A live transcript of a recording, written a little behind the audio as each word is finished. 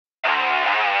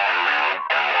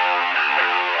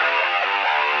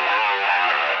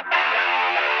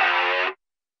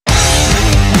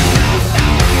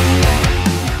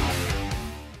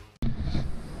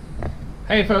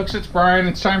Hey folks, it's Brian.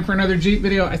 It's time for another Jeep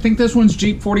video. I think this one's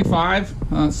Jeep 45.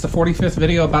 It's the 45th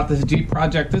video about this Jeep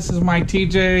project. This is my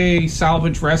TJ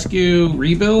Salvage Rescue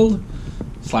rebuild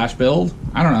slash build.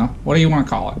 I don't know. What do you want to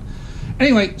call it?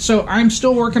 Anyway, so I'm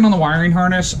still working on the wiring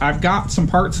harness. I've got some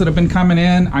parts that have been coming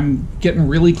in. I'm getting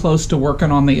really close to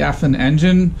working on the effing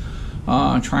engine.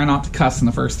 Try not to cuss in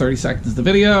the first 30 seconds of the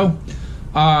video.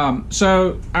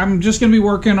 So I'm just going to be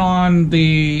working on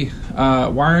the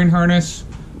wiring harness.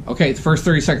 Okay, the first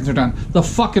 30 seconds are done. The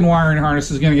fucking wiring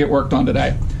harness is going to get worked on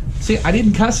today. See, I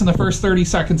didn't cuss in the first 30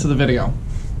 seconds of the video.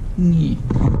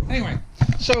 Anyway,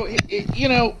 so, you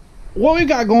know, what we've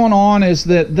got going on is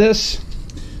that this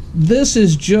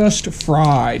is just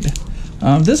fried.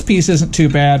 This piece isn't too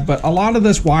bad, but a lot of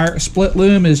this wire split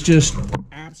loom is just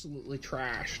absolutely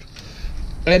trashed.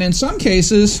 And in some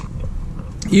cases,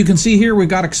 you can see here we've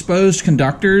got exposed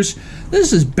conductors.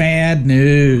 This is bad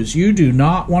news. You do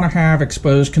not want to have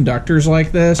exposed conductors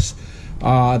like this.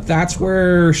 That's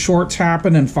where shorts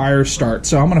happen and fires start.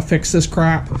 So I'm going to fix this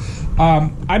crap.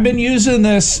 I've been using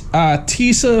this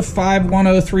TESA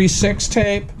 51036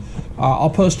 tape. I'll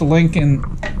post a link in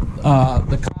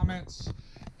the comments.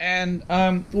 And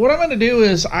what I'm going to do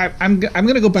is I'm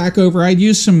going to go back over. I'd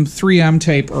used some 3M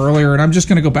tape earlier, and I'm just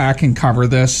going to go back and cover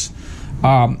this.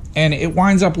 And it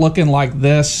winds up looking like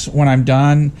this when I'm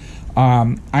done.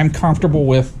 I'm comfortable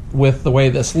with the way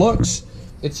this looks.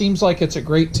 It seems like it's a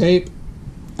great tape.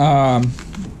 You know,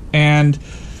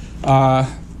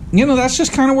 that's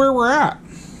just kind of where we're at.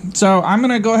 So I'm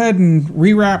going to go ahead and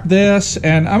rewrap this,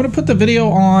 and I'm going to put the video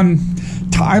on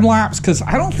time-lapse because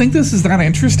I don't think this is that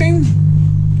interesting.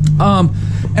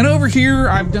 And over here,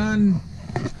 I've done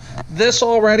this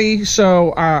already,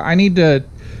 so I need to...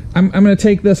 I'm going to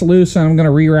take this loose and I'm going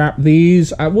to rewrap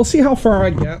these. We'll see how far I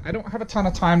get. I don't have a ton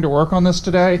of time to work on this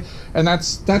today, and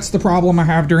that's the problem I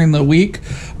have during the week.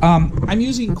 I'm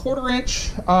using 1/4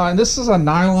 inch, and this is a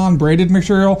nylon braided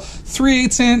material,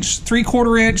 3/8 inch,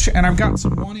 3/4 inch, and I've got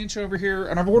some 1 inch over here,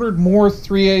 and I've ordered more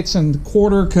 3/8 and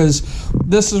 1/4 because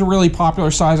this is a really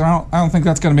popular size. I don't think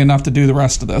that's going to be enough to do the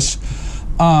rest of this.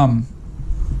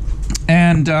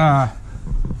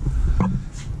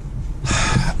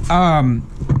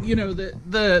 You know,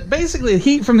 basically the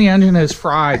heat from the engine has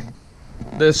fried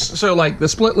this, so like the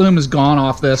split loom is gone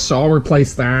off this, so I'll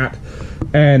replace that,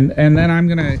 and then I'm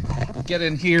gonna get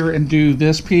in here and do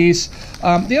this piece.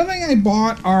 The other thing I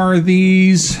bought are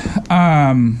these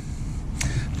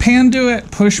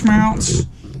Panduit push mounts,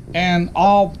 and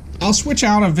I'll switch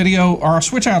out a video, or I'll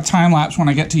switch out time lapse when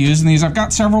I get to using these. I've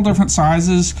got several different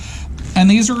sizes, and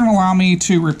these are going to allow me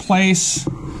to replace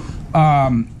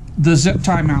the zip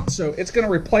tie mount. So it's going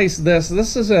to replace this.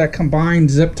 This is a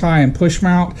combined zip tie and push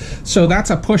mount. So that's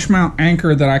a push mount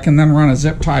anchor that I can then run a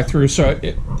zip tie through. So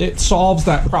it solves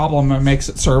that problem and makes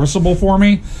it serviceable for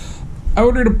me. I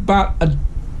ordered about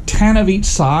 10 of each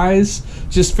size,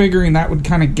 just figuring that would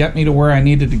kind of get me to where I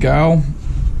needed to go.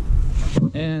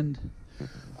 And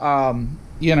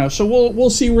you know, so we'll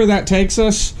see where that takes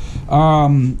us.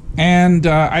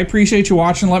 I appreciate you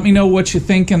watching. Let me know what you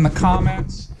think in the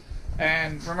comments.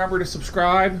 And remember to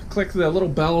subscribe. Click the little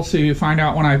bell so you find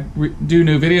out when I do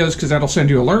new videos, because that'll send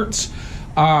you alerts.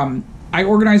 I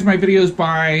organize my videos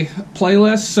by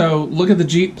playlist, so look at the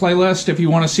Jeep playlist if you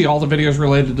want to see all the videos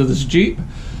related to this Jeep.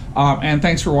 And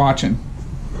thanks for watching.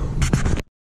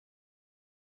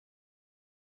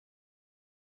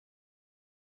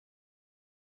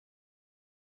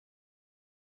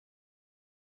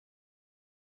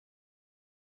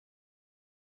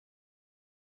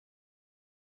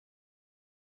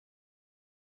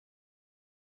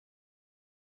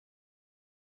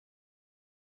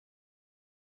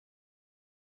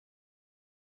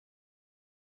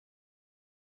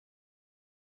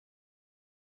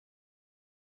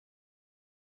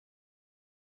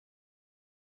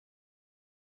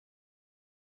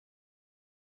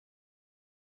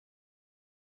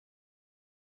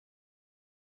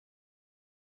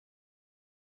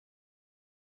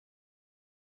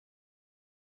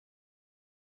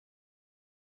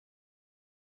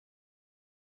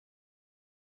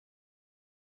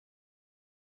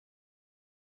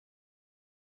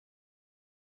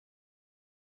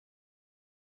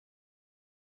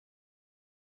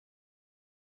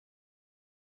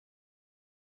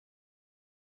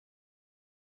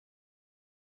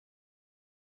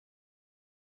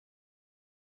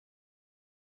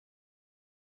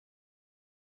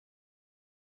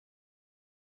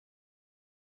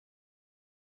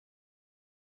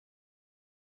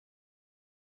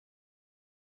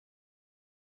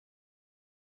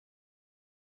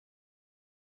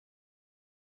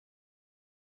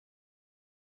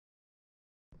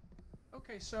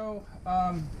 Okay, so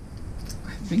I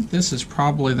think this is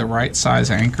probably the right size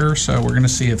anchor, so we're going to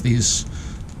see if these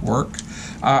work.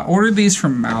 Ordered these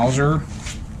from Mauser.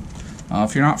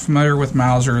 If you're not familiar with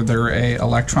Mauser, they're a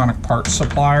electronic parts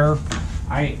supplier.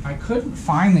 I couldn't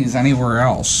find these anywhere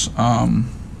else.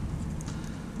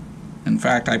 In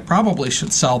fact, I probably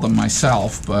should sell them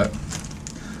myself, but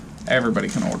everybody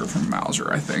can order from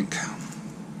Mauser, I think.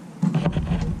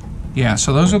 Yeah,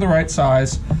 so those are the right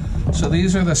size. So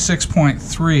these are the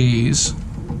 6.3s.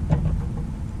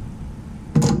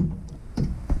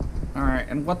 All right,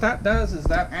 and what that does is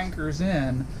that anchors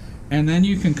in, and then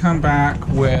you can come back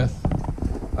with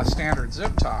a standard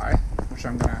zip tie, which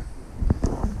I'm gonna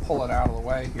pull it out of the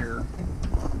way here.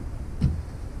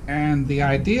 And the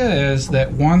idea is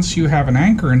that once you have an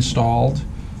anchor installed,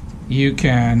 you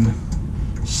can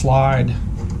slide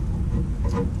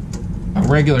a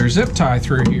regular zip tie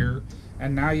through here,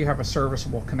 and now you have a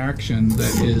serviceable connection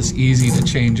that is easy to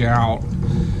change out.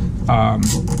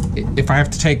 If I have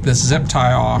to take this zip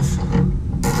tie off,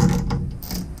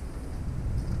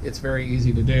 it's very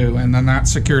easy to do, and then that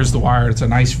secures the wire. It's a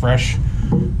nice fresh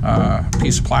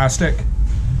piece of plastic.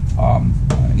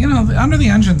 You know, under the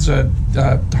engine's a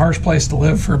harsh place to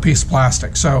live for a piece of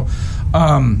plastic. So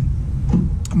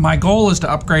my goal is to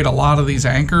upgrade a lot of these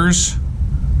anchors.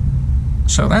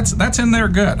 So that's in there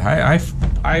good. I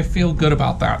feel good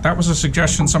about that. That was a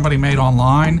suggestion somebody made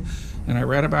online and I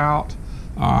read about.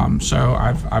 So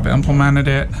I've implemented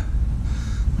it.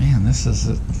 Man, this is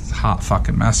a hot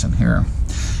fucking mess in here.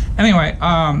 Anyway,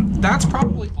 that's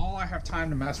probably all I have time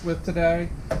to mess with today.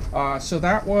 So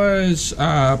that was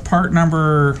part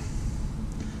number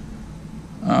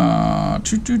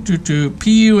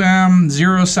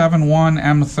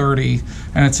PUM071M30,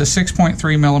 and it's a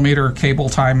 6.3 millimeter cable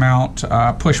tie mount,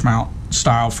 push mount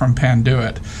style from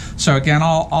Panduit. So again,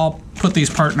 I'll put these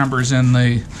part numbers in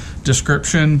the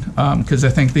description because I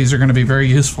think these are going to be very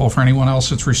useful for anyone else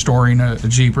that's restoring a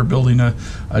Jeep or building a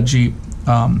Jeep.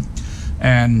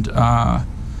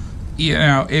 You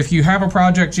know, if you have a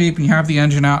project Jeep and you have the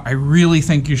engine out, I really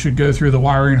think you should go through the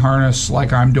wiring harness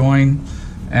like I'm doing.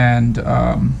 And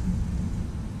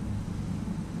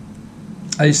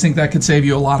I just think that could save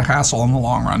you a lot of hassle in the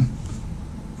long run.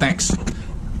 Thanks.